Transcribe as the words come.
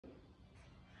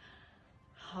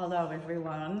Hello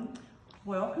everyone,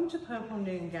 welcome to Purple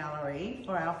Noon Gallery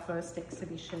for our first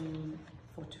exhibition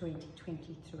for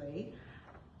 2023,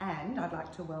 and I'd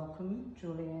like to welcome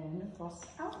Julianne Ross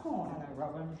Allcorn. Hello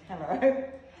Robyn. Hello.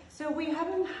 So we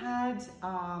haven't had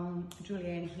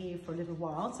Julianne here for a little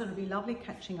while, so it'll be lovely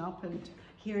catching up and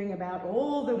hearing about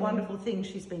all the wonderful things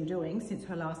she's been doing since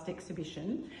her last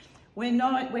exhibition. We're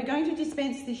going to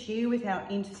dispense this year with our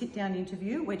sit-down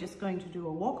interview. We're just going to do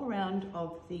a walk around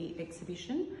of the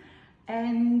exhibition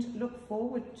and look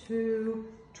forward to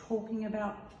talking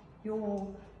about your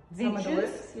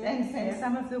ventures and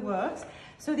some of the works.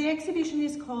 So the exhibition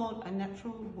is called A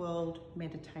Natural World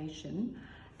Meditation.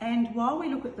 And while we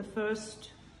look at the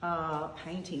first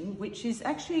painting, which is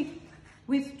actually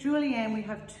with Julianne, we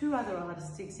have two other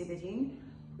artists exhibiting.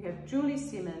 We have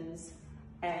Simmons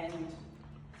and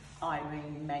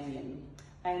Irene Manion,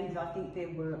 and I think their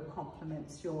work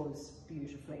complements yours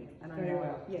beautifully. And very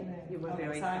well. Yeah, you were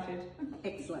very excited.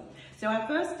 Excellent. So our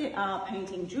first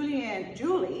painting,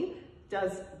 Julie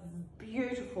does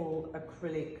beautiful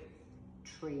acrylic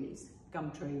trees,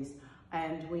 gum trees,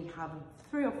 and we have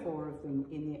 3 or 4 of them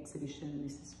in the exhibition, and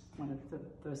this is one of the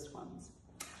first ones.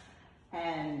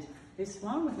 And this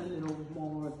one with a little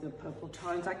more of the purple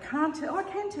tones. I can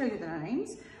tell you the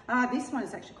names. This one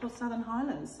is actually called Southern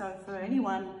Highlands. So for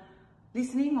anyone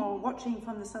listening or watching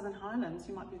from the Southern Highlands,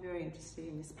 you might be very interested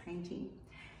in this painting.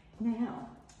 Now,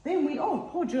 then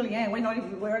poor Julianne,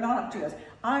 we're not up to this.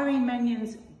 Irene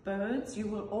Manion's birds.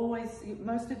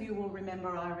 Most of you will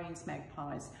remember Irene's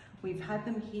magpies. We've had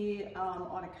them here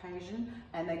on occasion,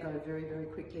 and they go very, very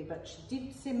quickly, but she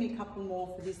did send me a couple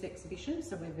more for this exhibition,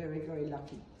 so we're very, very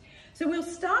lucky. So we'll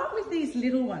start with these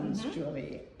little ones,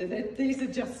 Julie. These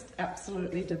are just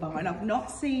absolutely divine. I've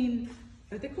not seen,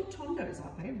 they're called tongos,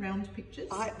 aren't they? Round pictures?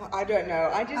 I don't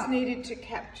know. I just needed to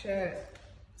capture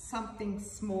something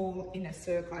small in a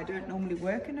circle. I don't normally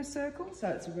work in a circle, so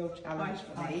it's a real challenge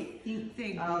for me. I think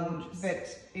they're gorgeous.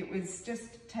 But it was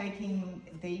just taking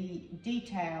the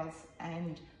details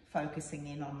and focusing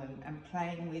in on them and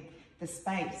playing with the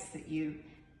space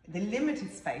the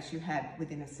limited space you have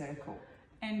within a circle.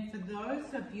 And for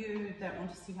those of you that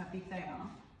want to see how big they are,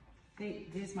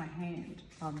 there's my hand.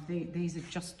 These are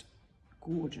just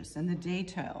gorgeous, and the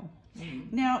detail.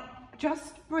 Now,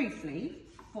 just briefly,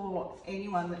 for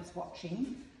anyone that's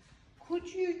watching, could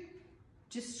you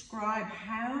describe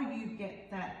how you get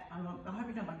that? I hope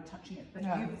you don't mind me touching it, but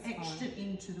you've etched it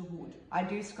into the wood. I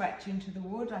do scratch into the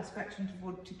wood. I scratch into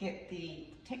wood to get the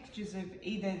textures of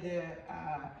either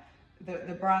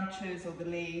the branches or the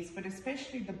leaves, but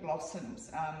especially the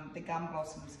blossoms, the gum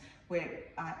blossoms, where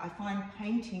I find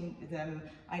painting them,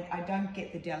 I don't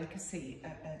get the delicacy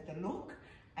of the look,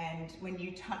 and when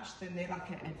you touch them, they're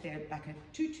like a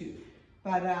tutu.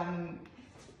 But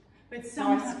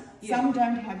some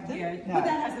don't have them. Yeah, no. But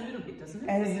that has a little bit, doesn't it?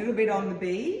 It has a little bit on the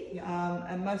bee,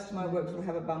 and most of my works will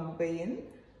have a bumblebee in,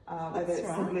 whether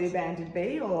it's the blue banded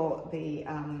bee or the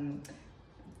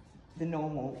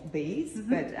normal bees.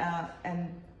 But and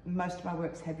most of my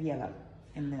works have yellow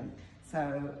in them.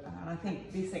 So I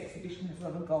think this exhibition has a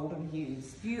lot of golden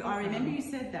hues. I remember you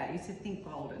said that. You said think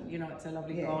golden. You know, it's a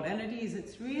lovely gold, and it is.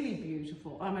 It's really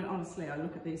beautiful. I mean, honestly, I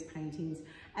look at these paintings,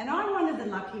 and I'm one of the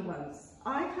lucky ones.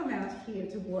 I come out here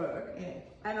to work,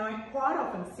 and I quite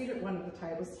often sit at one of the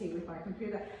tables here with my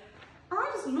computer.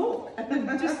 I just look at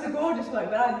just the gorgeous work,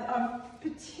 but I'm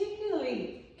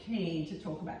particularly keen to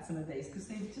talk about some of these because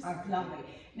they're just lovely.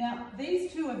 Now,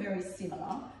 these two are very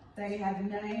similar. They have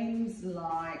names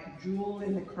like Jewel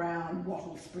in the Crown,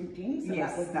 Wattle Sprinting, so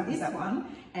that would be this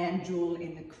one, and Jewel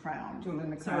in the Crown. Jewel in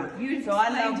the Crown. So I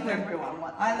love everyone.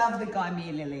 I love the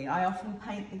Gaimir lily. I often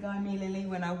paint the Gaimir lily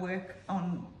when I work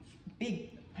on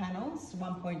big panels,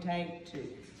 1.8 to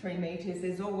 3 meters.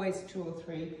 There's always 2 or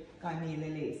 3 Gaimir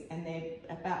lilies, and they're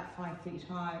about 5 feet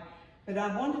high. But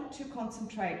I wanted to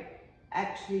concentrate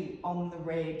actually on the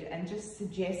red and just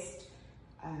suggest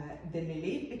the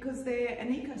lily, because they're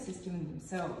an ecosystem in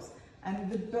themselves, and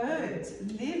the birds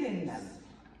live in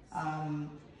them.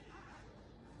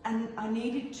 And I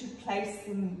needed to place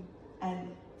them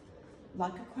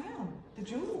like a crown, the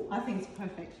jewel. I think it's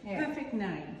perfect. Yeah. Perfect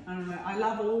name. I don't know. I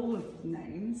love all of the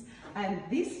names. And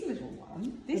this little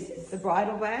one, this is the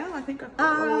bridal veil. I think I've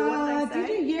got what they say.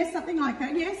 Did you? Yes, something like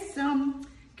that. Yes,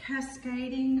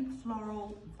 cascading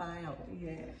floral veil.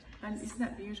 Yeah. And isn't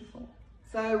that beautiful?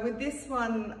 So with this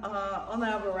one on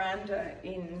our veranda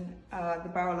in the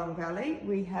Barralong Valley,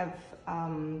 we have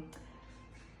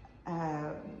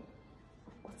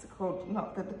what's it called?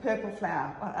 Not the purple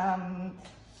flower.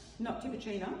 Not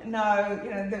Tibucina. No, you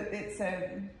know it's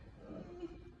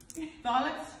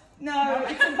violets. No,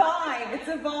 it's a vine. It's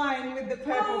a vine with the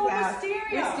purple flowers.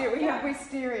 Wisteria. We have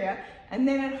wisteria. And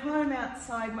then at home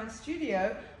outside my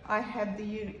studio, I have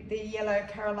the yellow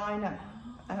Carolina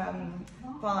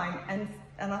vine. And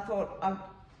I thought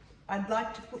I'd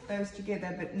like to put those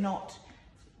together, but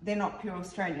they're not pure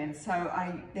Australian. So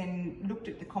I then looked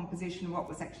at the composition of what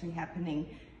was actually happening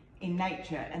in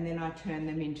nature, and then I turned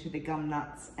them into the gum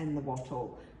nuts and the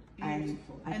wattle. And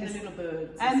the little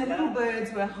birds. And the little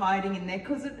birds were hiding in there,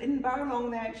 because in Burralong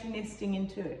they're actually nesting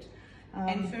into it.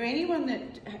 And for anyone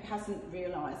that hasn't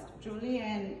realised,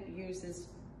 Julianne uses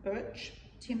birch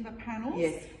timber panels.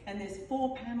 Yes. And there's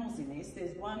 4 panels in this.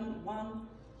 There's one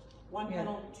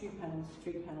panel, 2 panels,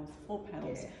 3 panels, 4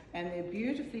 panels, and they're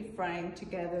beautifully framed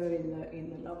together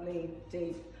in the lovely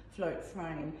deep float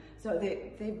frame. So they're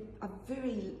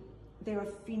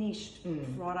a finished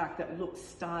product that looks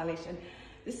stylish, and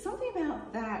there's something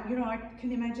about that, you know, I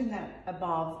can imagine that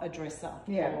above a dresser.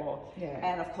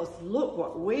 And of course, look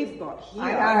what we've got here.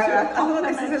 I know,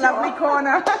 this is a lovely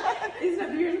corner. Isn't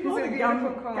it beautiful? It's a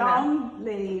beautiful corner. Gum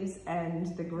leaves and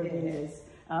the greeners.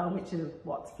 Which is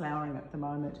what's flowering at the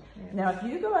moment. Now, if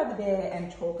you go over there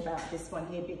and talk about this one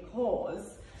here,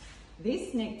 because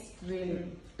this next really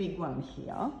big one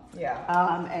here,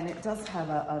 and it does have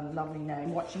a lovely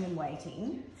name, Watching and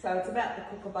Waiting. So it's about the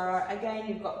kookaburra. Again,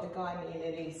 you've got the Guinea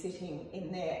lily sitting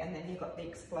in there, and then you've got the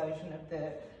explosion of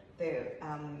the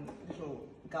little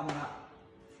gum nut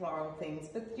floral things.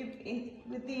 But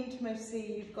with the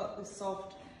intimacy, you've got the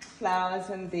soft flowers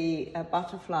and the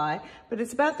butterfly, but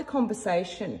it's about the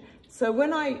conversation. So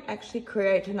when I actually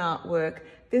create an artwork,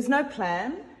 there's no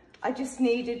plan. I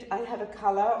have a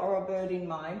colour or a bird in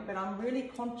mind, but I'm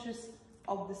really conscious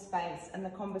of the space and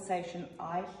the conversation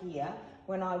I hear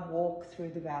when I walk through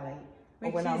the valley,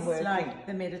 or when I'm working. Like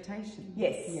the meditation.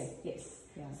 Yes. Yeah.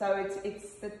 So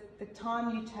it's the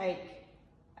time you take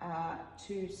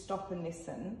to stop and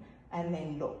listen and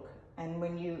then look. And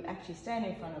when you actually stand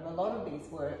in front of a lot of these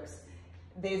works,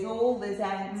 there's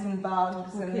ants and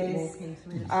bugs, and there's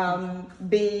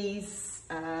bees.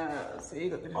 So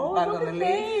you've got the little bug on the lid.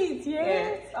 Bees,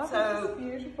 yes. Yeah. So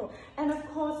beautiful. And of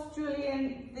course,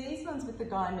 Julianne, these ones with the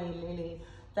Guinea lily,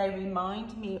 they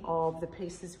remind me of the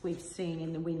pieces we've seen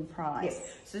in the Win Prize. Yes.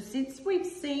 So since we've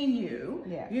seen you,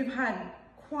 you've had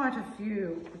quite a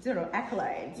few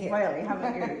accolades, really,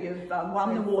 haven't you? You've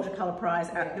won the watercolour prize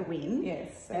at the Win.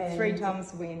 Yes, so 3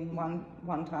 times Win, one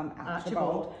time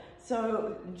Archibald.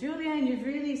 So Julianne, you've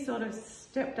really sort of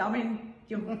stepped, I mean,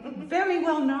 you're very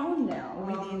well known now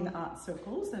within art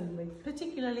circles, and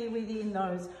particularly within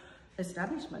those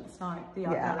establishments like the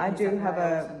art galleries. I do have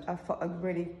a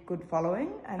really good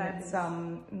following, and it's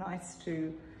nice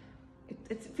to,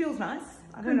 it feels nice.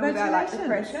 I don't know whether I like the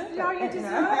pressure. No, you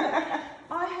deserve it.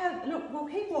 Look, we'll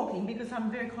keep walking because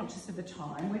I'm very conscious of the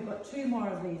time. We've got 2 more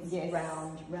of these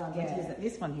round interviews.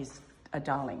 This one is a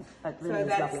darling. Really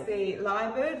that's the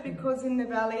lyrebird, because in the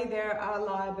valley there are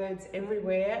lyrebirds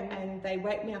everywhere, and they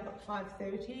wake me up at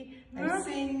 5:30. They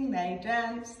sing, they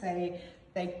dance, they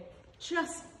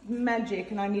just magic,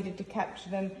 and I needed to capture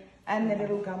them. And the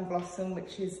little gum blossom,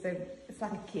 which is it's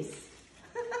like a kiss.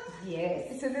 Yes,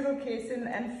 it's a little kiss,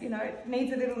 and you know, it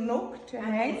needs a little nook to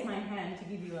hang. Here's my hand to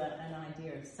give you an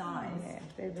idea of size. Yeah,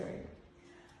 they're very.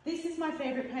 This is my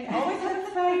favourite paint. I always have a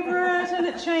favourite, and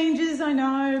it changes, I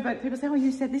know, but people say, oh,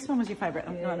 you said this one was your favourite.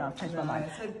 No, I've changed my mind.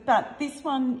 So but this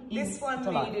one is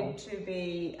delightful. Needed to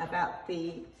be about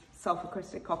the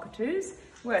sulphur-crested cockatoos,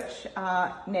 which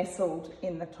are nestled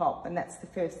in the top, and that's the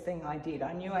first thing I did.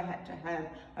 I knew I had to have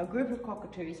a group of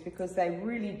cockatoos because they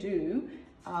really do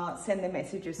send their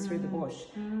messages through the bush,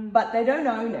 but they don't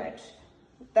own it.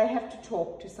 They have to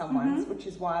talk to someone, which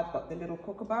is why I've got the little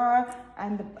kookaburra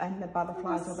and the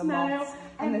butterflies or the moths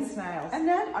and the snails. And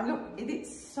that, look,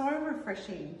 it's so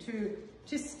refreshing to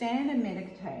just stand and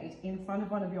meditate in front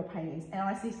of one of your paintings, and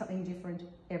I see something different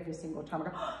every single time. I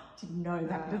go, oh, didn't know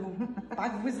that little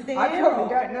bug was there. I probably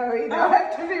don't know either. I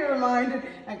have to be reminded.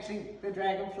 Actually, the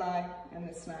dragonfly and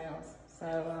the snails.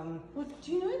 So, well,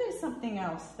 do you know there's something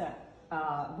else that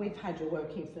we've had your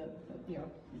work here for a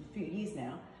few years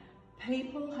now.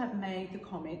 People have made the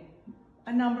comment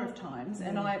a number of times,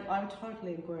 and I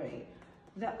totally agree,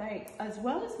 that they, as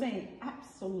well as being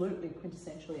absolutely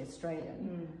quintessentially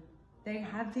Australian, they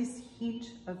have this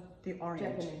hint of the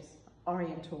Oriental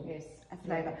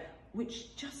flavour,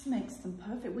 which just makes them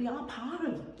perfect. We are part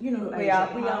of, Asia. We are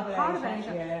part of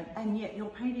Asia, and yet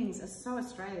your paintings are so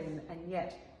Australian, and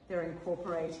yet they're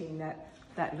incorporating that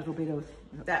little bit of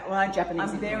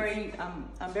Japanese. I'm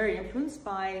very influenced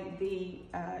by the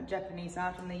Japanese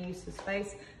art and the use of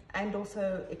space, and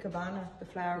also ikebana, the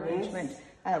flower arrangement.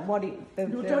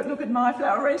 Don't look at my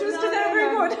flower arrangements, because they're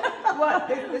very good. What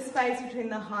the space between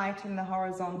the height and the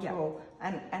horizontal,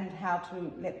 and how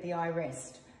to let the eye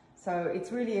rest. So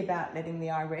it's really about letting the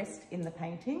eye rest in the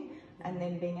painting, and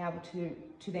then being able to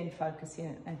then focus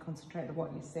in and concentrate on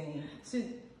what you're seeing. So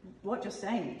what you're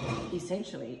saying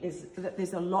essentially is that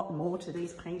there's a lot more to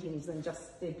these paintings than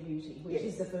just their beauty, which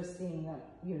is the first thing that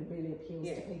really appeals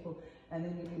to people. And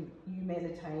then you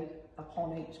meditate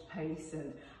upon each piece,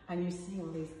 and you see all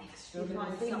these extra little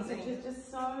things which is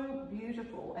just so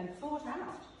beautiful and thought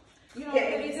out. They're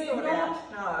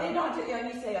not.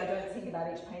 You say I don't think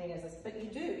about each painting as but you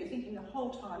do. You're thinking the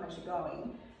whole time as you're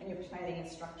going, and you're planning and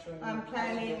structuring. I'm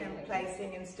planning and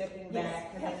placing and stepping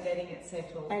back and then letting it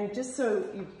settle. And just so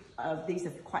these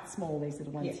are quite small. These are the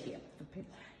ones here.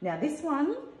 Now this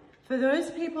one, for those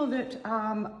people that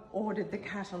ordered the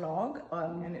catalogue,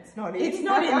 and it's not in. It's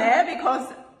not in there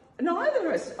because neither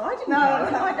of us. I didn't know.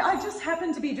 I just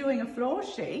happened to be doing a floor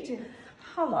sheet.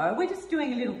 Hello, we're just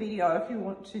doing a little video if you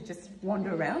want to just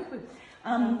wander around with.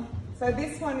 So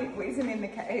this one it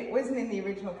wasn't in the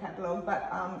original catalogue,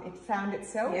 but it found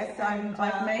itself. Yes,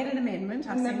 I've made an amendment.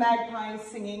 And the magpie is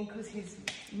singing because he's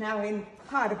now in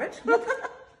part of it,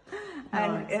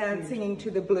 and singing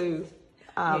to the blue.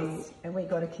 Yes, and we've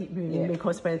got to keep moving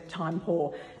because we're time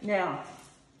poor. Now,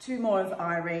 two more of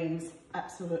Irene's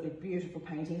absolutely beautiful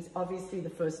paintings. Obviously, the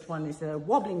first one is a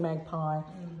wobbling magpie,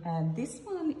 and this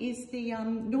one is the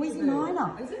noisy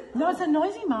miner. Is it? No, it's a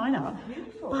noisy miner.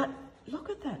 Beautiful. But look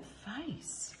at that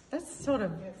face. That's sort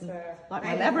of like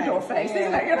my baby Labrador face,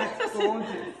 isn't it? That's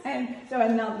gorgeous. And so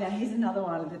now here's another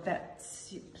one with that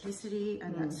simplicity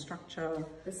and that structure.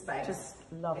 The space. Just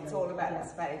lovely. It's all about the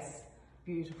space.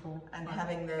 Beautiful. And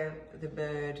having the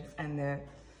bird and the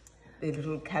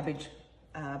little cabbage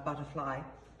butterfly.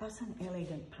 That's an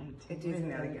elegant painting. It is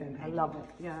an elegant painting. I love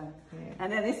it. Yeah.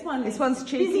 And then this one. This one's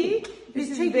cheeky. This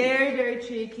is cheeky. very, very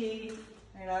cheeky.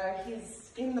 You know,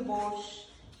 he's in the bush.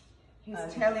 He's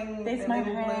telling the little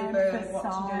bluebird what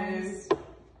to do.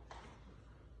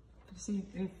 See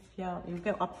if you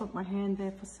go. I put my hand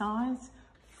there for size.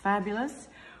 Fabulous.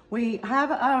 We have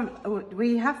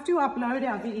to upload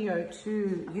our video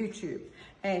to YouTube,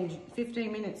 and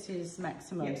 15 minutes is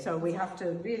maximum. So we have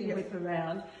to really whip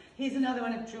around. Here's another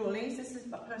one of Julie's. This is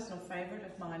a personal favourite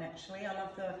of mine, actually. I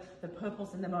love the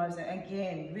purples and the mosaic.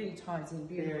 Again, really ties in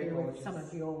beautifully with some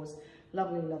of yours.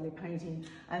 Lovely, lovely painting.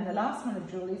 And the last one of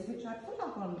Julie's, which I put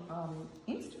up on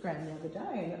Instagram the other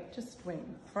day, and it just went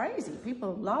crazy.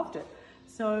 People loved it.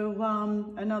 So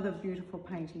another beautiful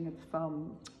painting of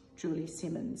Julie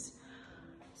Simmons.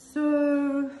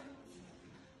 So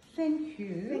thank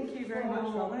you. Thank you very much,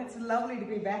 Robyn. It's lovely to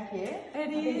be back here.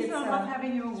 It is. I love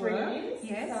having your work.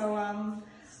 Yes. So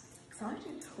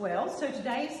excited. Well, so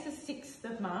today is the 6th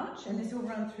of March, and this will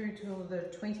run through till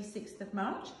the 26th of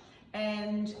March.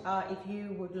 And if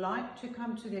you would like to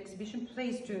come to the exhibition,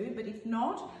 please do. But if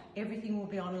not, everything will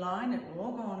be online. It will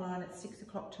all go online at 6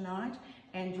 o'clock tonight,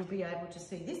 and you'll be able to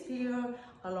see this video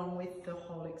along with the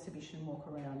whole exhibition walk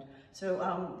around. So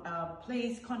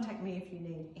please contact me if you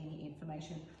need any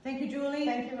information. Thank you, Julie.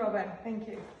 Thank you, Robyn. Thank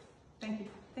you. Thank you.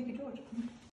 Thank you, George.